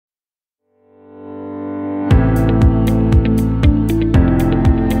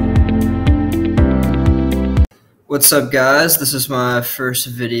What's up, guys? This is my first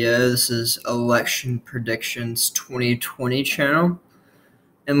video. This is Election Predictions 2020 channel.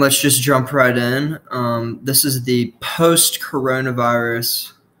 And let's just jump right in. This is the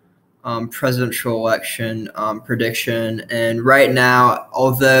post-coronavirus presidential election prediction. And right now,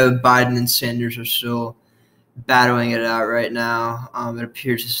 although Biden and Sanders are still battling it out right now, it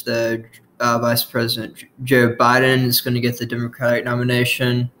appears as though Vice President Joe Biden is going to get the Democratic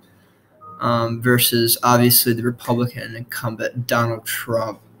nomination. Versus obviously the Republican incumbent Donald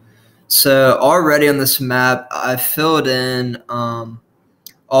Trump. So already on this map, I filled in all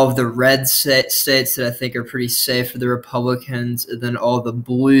of the red states that I think are pretty safe for the Republicans, and then all the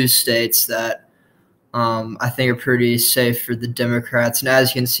blue states that I think are pretty safe for the Democrats. And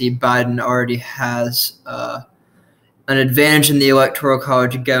as you can see, Biden already has an advantage in the Electoral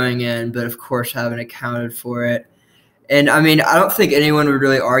College going in, but of course haven't accounted for it. And, I mean, I don't think anyone would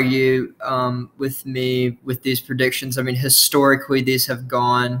really argue with me with these predictions. I mean, historically, these have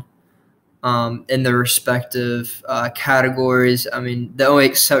gone in their respective categories. I mean, the only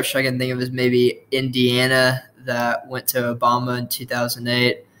exception I can think of is maybe Indiana that went to Obama in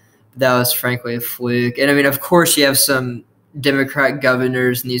 2008. That was, frankly, a fluke. And, I mean, of course, you have some Democrat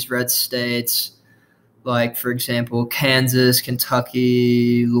governors in these red states, like, for example, Kansas,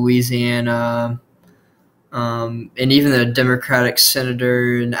 Kentucky, Louisiana, and even a Democratic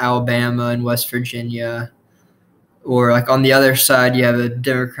senator in Alabama and West Virginia. Or like on the other side, you have a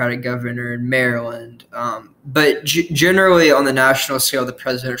Democratic governor in Maryland. But generally on the national scale, the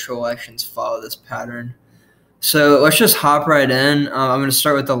presidential elections follow this pattern. So let's just hop right in. I'm going to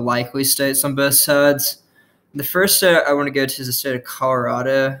start with the likely states on both sides. The first state I want to go to is the state of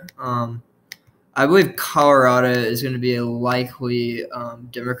Colorado. I believe Colorado is going to be a likely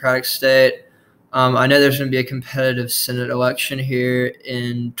Democratic state. I know there's going to be a competitive Senate election here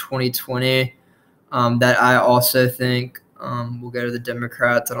in 2020 that I also think will go to the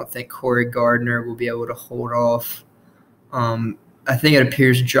Democrats. I don't think Cory Gardner will be able to hold off. I think it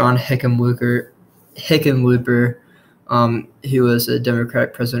appears John Hickenlooper, who was a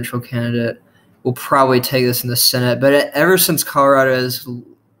Democratic presidential candidate, will probably take this in the Senate. But ever since Colorado has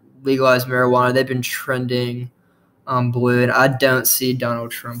legalized marijuana, they've been trending blue, and I don't see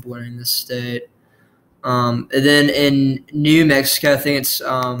Donald Trump winning this state. And then in New Mexico, I think it's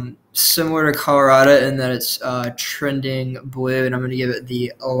similar to Colorado in that it's trending blue, and I'm going to give it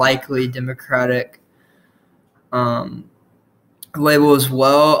the likely Democratic label as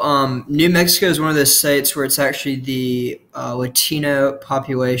well. New Mexico is one of those states where it's actually the Latino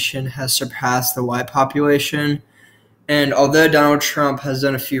population has surpassed the white population. And although Donald Trump has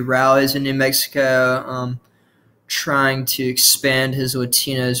done a few rallies in New Mexico, trying to expand his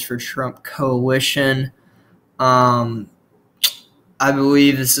Latinos for Trump coalition, I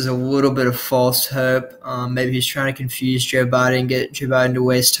believe this is a little bit of false hope. Maybe he's trying to confuse Joe Biden, get Joe Biden to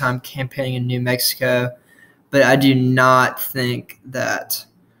waste time campaigning in New Mexico. But I do not think that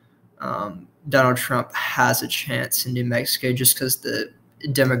Donald Trump has a chance in New Mexico just because the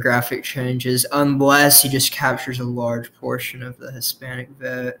demographic changes, unless he just captures a large portion of the Hispanic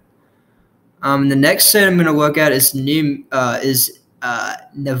vote. The next state I'm going to look at is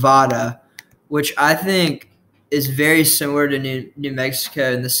Nevada, which I think is very similar to New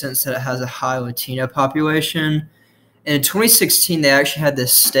Mexico in the sense that it has a high Latino population. And in 2016, they actually had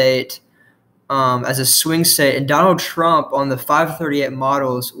this state as a swing state, and Donald Trump on the 538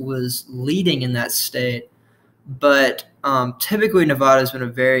 models was leading in that state. But typically Nevada has been a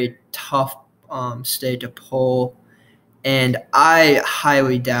very tough state to poll. And I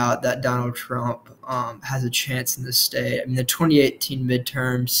highly doubt that Donald Trump has a chance in this state. I mean, the 2018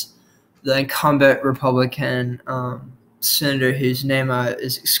 midterms, the incumbent Republican senator whose name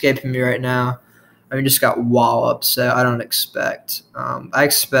is escaping me right now, I mean, just got walloped. So I don't expect I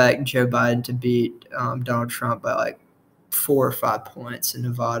expect Joe Biden to beat Donald Trump by like 4 or 5 points in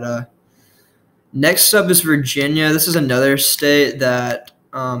Nevada. Next up is Virginia. This is another state that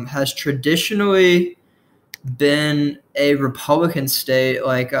has traditionally been a Republican state.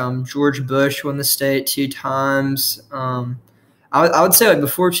 Like George Bush won the state 2 times. I would say like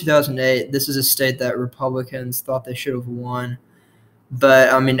before 2008, this is a state that Republicans thought they should have won.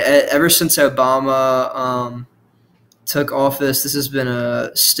 But I mean, ever since Obama took office, this has been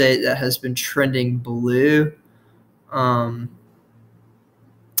a state that has been trending blue.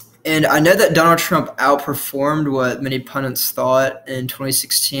 And I know that Donald Trump outperformed what many pundits thought in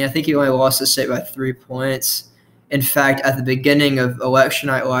 2016. I think he only lost the state by 3 points. In fact, at the beginning of election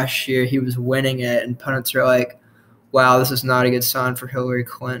night last year, he was winning it, and pundits are like, wow, this is not a good sign for Hillary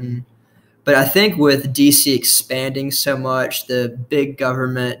Clinton. But I think with D.C. expanding so much, the big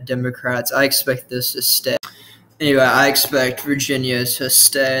government Democrats, I expect this to stay. Anyway, I expect Virginia to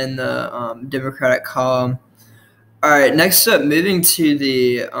stay in the Democratic column. All right, next up, moving to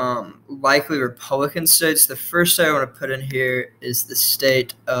the likely Republican states. The first state I want to put in here is the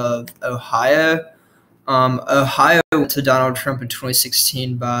state of Ohio. Ohio went to Donald Trump in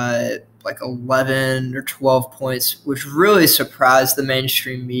 2016 by like 11 or 12 points, which really surprised the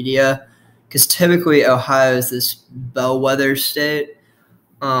mainstream media because typically Ohio is this bellwether state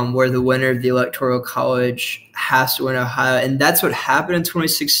where the winner of the Electoral College has to win Ohio. And that's what happened in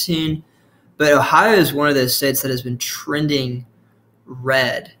 2016. But Ohio is one of those states that has been trending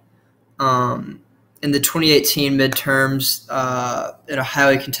red. In the 2018 midterms, in a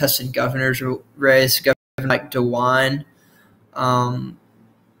highly contested governor's race, Governor Mike DeWine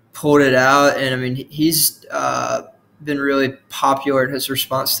pulled it out. And, I mean, he's been really popular in his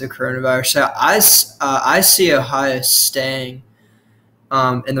response to the coronavirus. So I see Ohio staying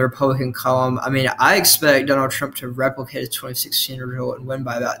in the Republican column. I mean, I expect Donald Trump to replicate his 2016 result and win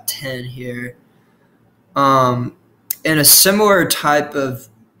by about 10 here. In a similar type of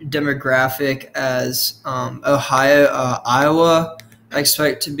demographic as Ohio, Iowa, I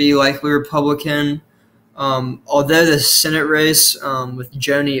expect to be likely Republican. Although the Senate race with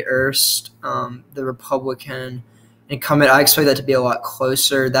Joni Ernst, the Republican incumbent, I expect that to be a lot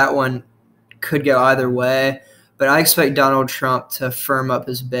closer. That one could go either way. But I expect Donald Trump to firm up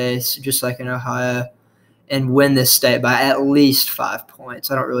his base, just like in Ohio, and win this state by at least 5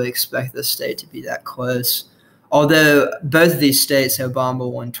 points. I don't really expect this state to be that close. Although both of these states,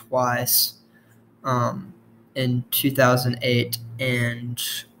 Obama won twice in 2008 and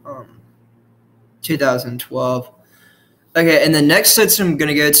 2012. Okay, and the next states I'm going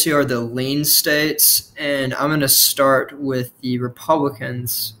to go to are the lean states, and I'm going to start with the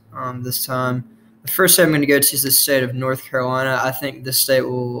Republicans this time. The first state I'm going to go to is the state of North Carolina. I think this state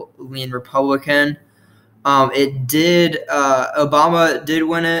will lean Republican. Obama did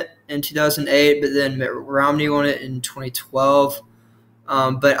win it in 2008, but then Mitt Romney won it in 2012.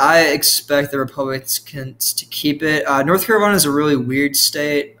 But I expect the Republicans to keep it. North Carolina is a really weird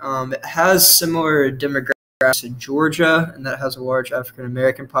state. It has similar demographics to Georgia, and that has a large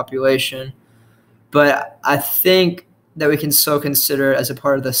African-American population. But I think that we can still consider it as a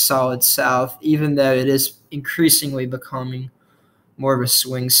part of the solid South, even though it is increasingly becoming more of a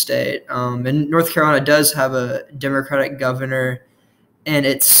swing state. And North Carolina does have a Democratic governor, and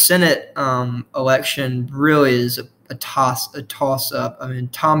its Senate election really is a toss-up. I mean,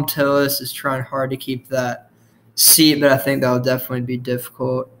 Tom Tillis is trying hard to keep that seat, but I think that will definitely be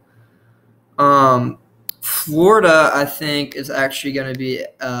difficult. Florida, I think, is actually going to be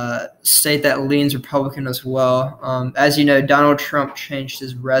a state that leans Republican as well. As you know, Donald Trump changed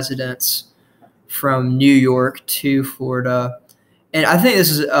his residence from New York to Florida. And I think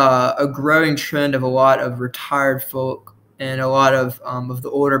this is a growing trend of a lot of retired folk and a lot of the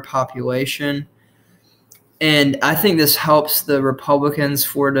older population. And I think this helps the Republicans.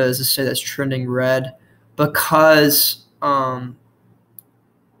 Florida is a state that's trending red because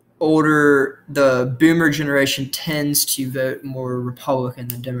the boomer generation tends to vote more Republican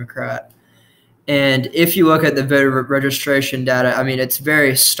than Democrat. And if you look at the voter registration data, I mean, it's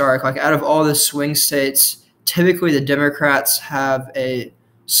very stark. Like, out of all the swing states, typically the Democrats have a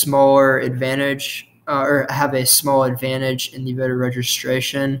smaller advantage or have a small advantage in the voter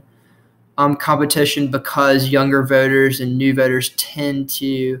registration competition because younger voters and new voters tend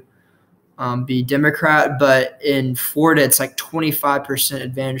to be Democrat. But in Florida, it's like 25%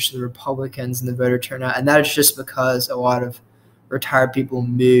 advantage to the Republicans in the voter turnout. And that is just because a lot of retired people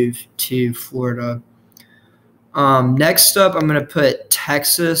move to Florida. Next up, I'm going to put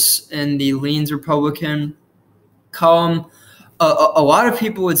Texas in the leans Republican column. A lot of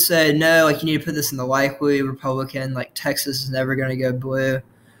people would say, no, like, you need to put this in the likely Republican, like Texas is never going to go blue.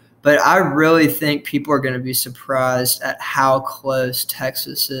 But I really think people are going to be surprised at how close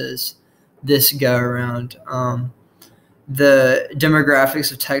Texas is this go-around. The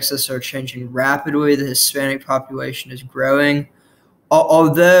demographics of Texas are changing rapidly. The Hispanic population is growing.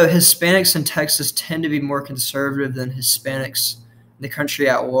 Although Hispanics in Texas tend to be more conservative than Hispanics in the country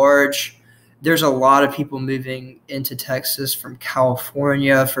at large, there's a lot of people moving into Texas from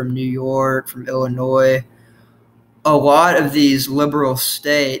California, from New York, from Illinois. A lot of these liberal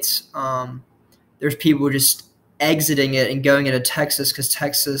states, there's people just exiting it and going into Texas because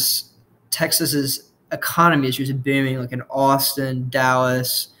Texas's economy is just booming, like in Austin,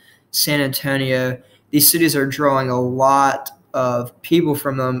 Dallas, San Antonio. These cities are drawing a lot of people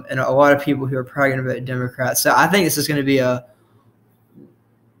from them and a lot of people who are probably going to vote Democrat. So I think this is going to be a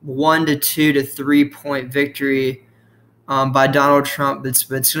 1 to 2 to 3 point victory by Donald Trump. But it's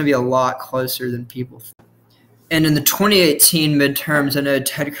going to be a lot closer than people think. And in the 2018 midterms, I know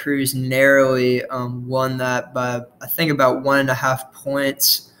Ted Cruz narrowly won that by, I think, about 1.5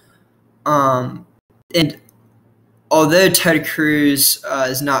 points. And although Ted Cruz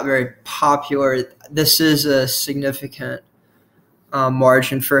is not very popular, this is a significant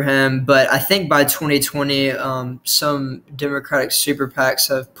margin for him. But I think by 2020, some Democratic super PACs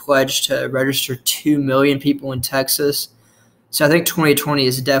have pledged to register 2 million people in Texas. So I think 2020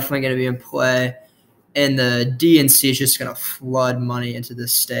 is definitely going to be in play. And the DNC is just going to flood money into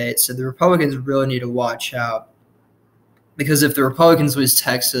this state. So the Republicans really need to watch out. Because if the Republicans lose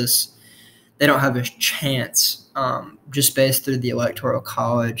Texas, they don't have a chance, just based through the Electoral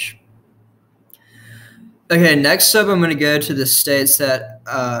College. Okay, next up, I'm going to go to the states that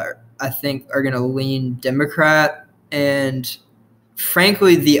I think are going to lean Democrat. And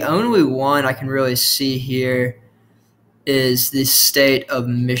frankly, the only one I can really see here is the state of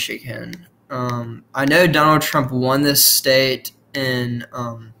Michigan. I know Donald Trump won this state in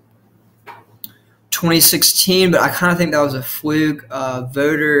 2016, but I kind of think that was a fluke.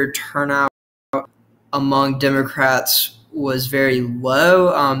 Voter turnout among Democrats was very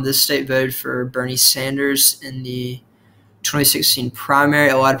low. This state voted for Bernie Sanders in the 2016 primary.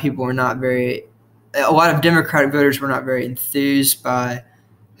 A lot of Democratic voters were not very enthused by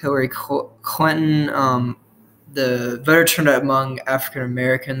Hillary Clinton. The voter turnout among African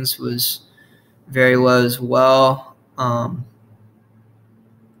Americans was very low as well.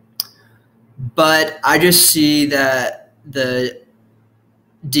 But I just see that the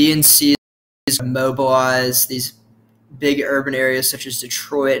DNC is mobilize these big urban areas such as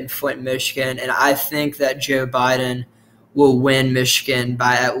Detroit and Flint, Michigan, and I think that Joe Biden will win Michigan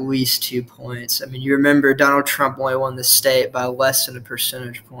by at least 2 points. I mean, you remember Donald Trump only won the state by less than a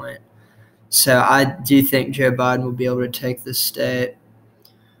percentage point. So I do think Joe Biden will be able to take this state.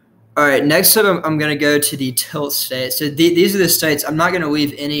 All right, next up, I'm going to go to the tilt states. So these are the states. I'm not going to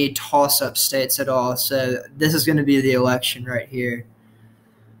leave any toss-up states at all. So this is going to be the election right here.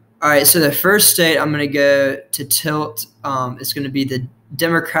 All right, so the first state I'm going to go to tilt is going to be the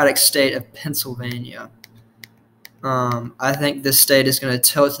Democratic state of Pennsylvania. I think this state is going to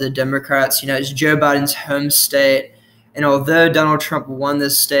tilt to the Democrats. You know, it's Joe Biden's home state. And although Donald Trump won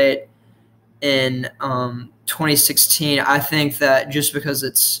this state in 2016, I think that just because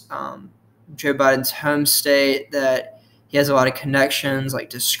it's Joe Biden's home state, that he has a lot of connections, like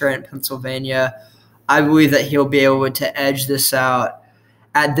to Scranton, Pennsylvania, I believe that he'll be able to edge this out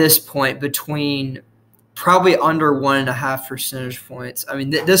at this point between probably under 1.5 percentage points. I mean,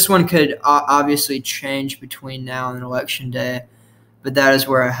 this one could obviously change between now and election day, but that is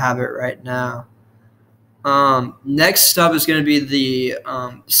where I have it right now. Next up is going to be the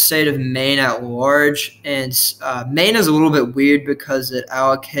state of Maine at large. And Maine is a little bit weird because it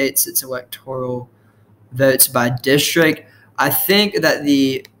allocates its electoral votes by district. I think that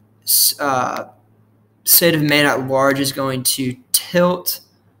the state of Maine at large is going to tilt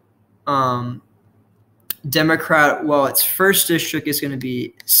Democrat. Well, its first district is going to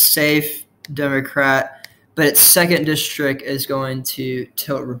be safe Democrat, but its second district is going to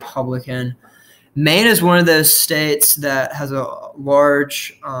tilt Republican. Maine is one of those states that has a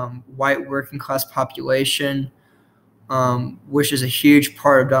large white working class population, which is a huge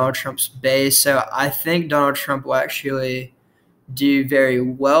part of Donald Trump's base. So I think Donald Trump will actually do very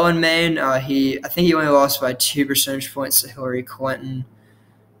well in Maine. I think he only lost by 2 percentage points to Hillary Clinton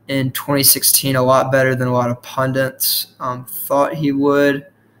in 2016, a lot better than a lot of pundits thought he would.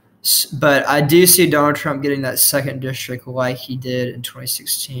 But I do see Donald Trump getting that second district like he did in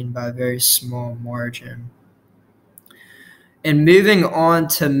 2016 by a very small margin. And moving on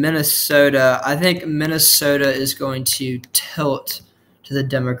to Minnesota, I think Minnesota is going to tilt to the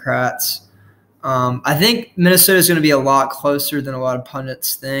Democrats. I think Minnesota is going to be a lot closer than a lot of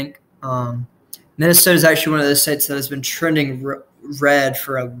pundits think. Minnesota is actually one of those states that has been trending red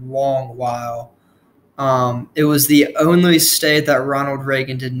for a long while. It was the only state that Ronald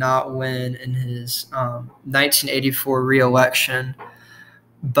Reagan did not win in his 1984 reelection.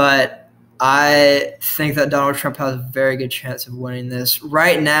 But I think that Donald Trump has a very good chance of winning this.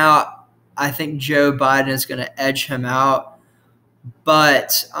 Right now, I think Joe Biden is going to edge him out.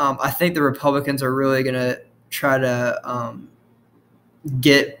 But I think the Republicans are really going to try to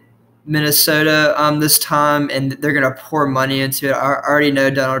get Minnesota this time, and they're going to pour money into it. I already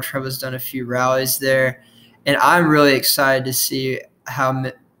know Donald Trump has done a few rallies there, and I'm really excited to see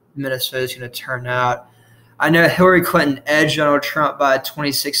how Minnesota is going to turn out. I know Hillary Clinton edged Donald Trump by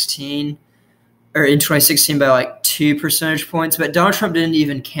 2016 by like 2 percentage points, but Donald Trump didn't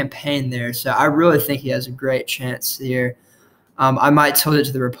even campaign there, so I really think he has a great chance here. I might tilt it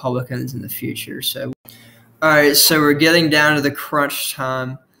to the Republicans in the future. So, All right, so we're getting down to the crunch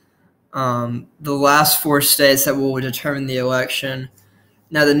time. The last 4 states that will determine the election.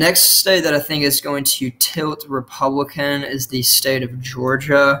 Now, the next state that I think is going to tilt Republican is the state of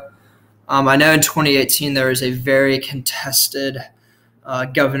Georgia. I know in 2018 there was a very contested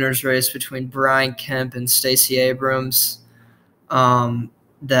governor's race between Brian Kemp and Stacey Abrams. The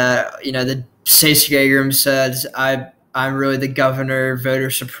Stacey Abrams says, I'm really the governor,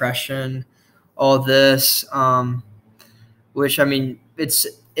 voter suppression, all this, which, I mean,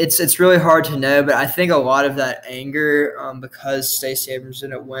 it's really hard to know, but I think a lot of that anger, because Stacey Abrams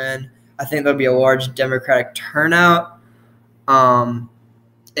didn't win, I think there'll be a large Democratic turnout. And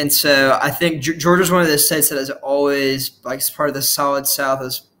so I think Georgia's one of those states that has always, like, as part of the Solid South,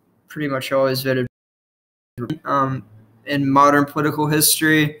 has pretty much always voted in modern political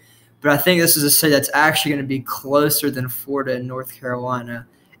history. But I think this is a state that's actually going to be closer than Florida and North Carolina.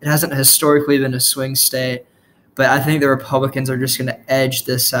 It hasn't historically been a swing state, but I think the Republicans are just going to edge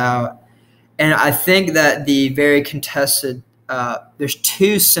this out. And I think that the very contested there's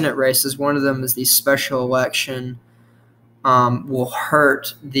 2 Senate races. One of them is the special election will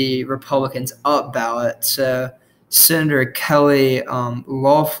hurt the Republicans up ballot. So Senator Kelly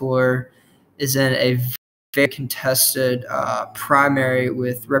Loeffler is in a very contested primary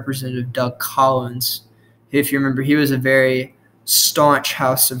with Representative Doug Collins, who, if you remember, he was a very staunch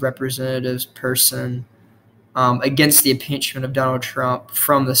House of Representatives person against the impeachment of Donald Trump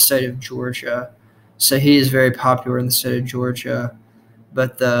from the state of Georgia. So he is very popular in the state of Georgia.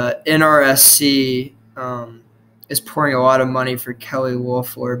 But the NRSC is pouring a lot of money for Kelly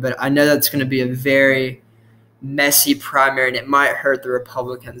Loeffler. But I know that's going to be a very messy primary, and it might hurt the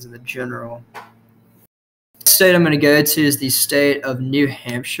Republicans in the general. The state I'm going to go to is the state of New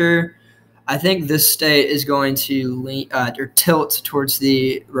Hampshire. I think this state is going to lean or tilt towards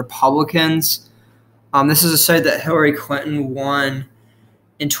the Republicans. This is a state that Hillary Clinton won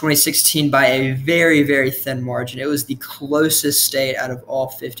in 2016 by a very, very thin margin. It was the closest state out of all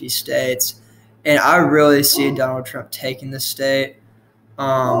 50 states. And I really see Donald Trump taking this state.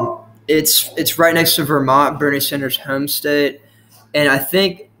 It's right next to Vermont, Bernie Sanders' home state. And I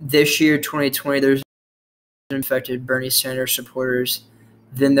think this year, 2020, there's infected Bernie Sanders supporters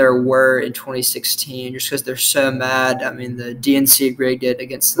than there were in 2016, just because they're so mad. I mean, the DNC rigged it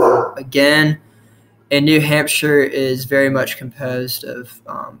against them again. And New Hampshire is very much composed of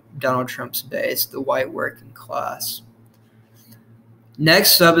Donald Trump's base, the white working class.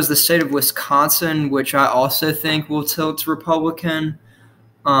 Next up is the state of Wisconsin, which I also think will tilt Republican.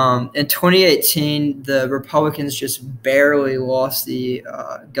 In 2018, the Republicans just barely lost the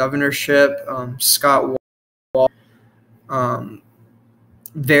governorship. Scott Walker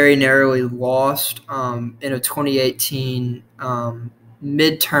very narrowly lost in a 2018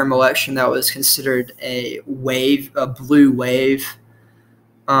 midterm election that was considered a blue wave,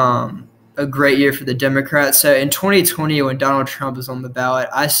 a great year for the Democrats. So in 2020, when Donald Trump is on the ballot,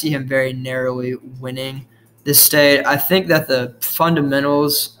 I see him very narrowly winning this state. I think that the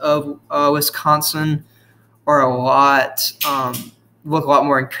fundamentals of Wisconsin are look a lot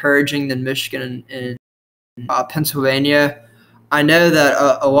more encouraging than Michigan and Pennsylvania. I know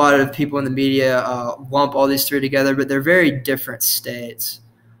that a lot of people in the media lump all these 3 together, but they're very different states.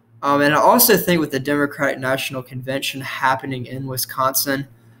 And I also think with the Democratic National Convention happening in Wisconsin,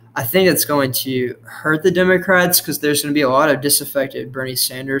 I think it's going to hurt the Democrats because there's going to be a lot of disaffected Bernie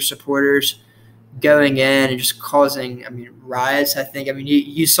Sanders supporters going in and just causing, riots, I think.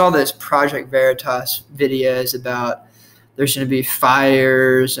 You saw those Project Veritas videos about there's going to be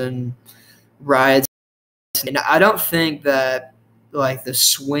fires and riots. And I don't think that the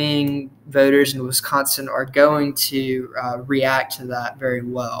swing voters in Wisconsin are going to react to that very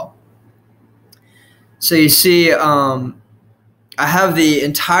well. So you see, I have the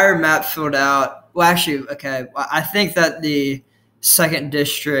entire map filled out. Well, actually, okay, I think that the 2nd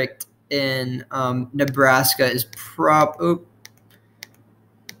district in Nebraska is probably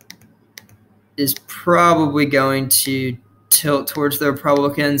going to tilt towards the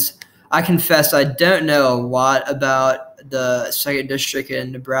Republicans. I confess I don't know a lot about the 2nd district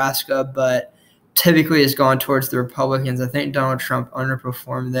in Nebraska, but typically has gone towards the Republicans. I think Donald Trump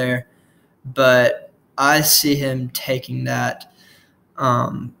underperformed there, but I see him taking that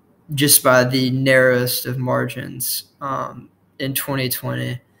just by the narrowest of margins in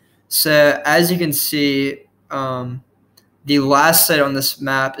 2020. So as you can see, the last state on this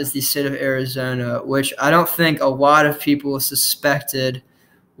map is the state of Arizona, which I don't think a lot of people suspected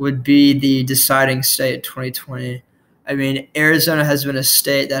would be the deciding state in 2020. Arizona has been a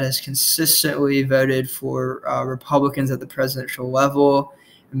state that has consistently voted for Republicans at the presidential level.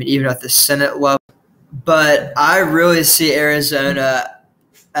 Even at the Senate level. But I really see Arizona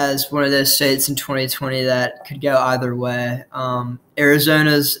as one of those states in 2020 that could go either way.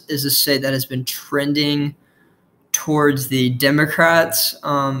 Arizona is a state that has been trending towards the Democrats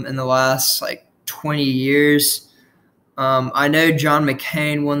in the last like 20 years. I know John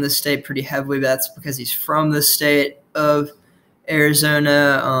McCain won the state pretty heavily, but that's because he's from the state of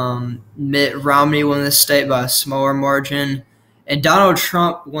Arizona. Mitt Romney won the state by a smaller margin. And Donald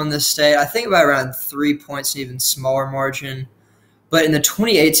Trump won the state, I think, by around 3 points, an even smaller margin. But in the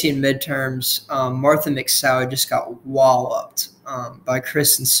 2018 midterms, Martha McSally just got walloped by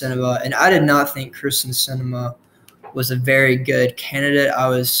Kristen Sinema. And I did not think Kristen Sinema was a very good candidate. I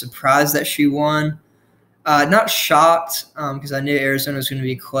was surprised that she won. Not shocked because I knew Arizona was going to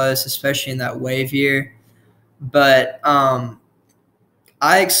be close, especially in that wave year. But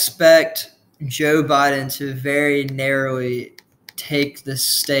I expect Joe Biden to very narrowly take the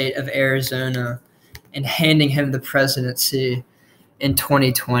state of Arizona and handing him the presidency in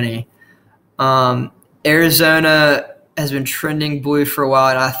 2020. Arizona has been trending blue for a while,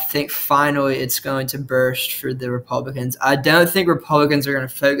 and I think finally it's going to burst for the Republicans. I don't think Republicans are going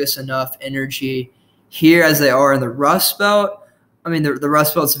to focus enough energy here as they are in the Rust Belt. I mean, the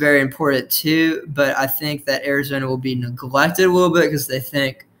Rust Belt's very important too, but I think that Arizona will be neglected a little bit because they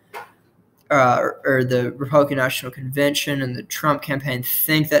think or the Republican National Convention and the Trump campaign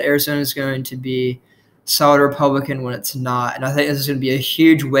think that Arizona is going to be solid Republican when it's not. And I think this is going to be a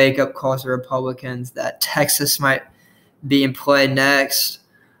huge wake-up call to Republicans that Texas might be in play next.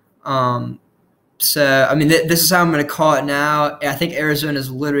 So, I mean, this is how I'm going to call it now. I think Arizona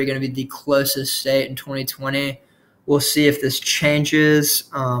is literally going to be the closest state in 2020. We'll see if this changes.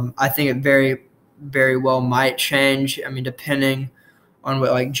 I think it very, very well might change. I mean, depending on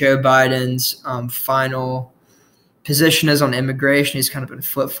what like Joe Biden's final position is on immigration. He's kind of been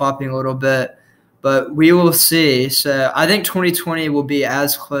flip-flopping a little bit, but we will see. So I think 2020 will be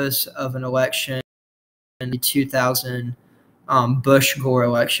as close of an election in the 2000 Bush-Gore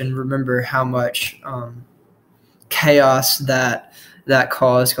election. Remember how much chaos that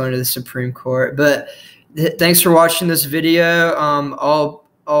caused going to the Supreme Court. But thanks for watching this video.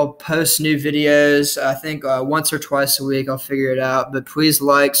 I'll post new videos, I think once or twice a week. I'll figure it out. But please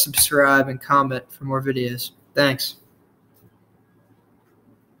like, subscribe, and comment for more videos. Thanks.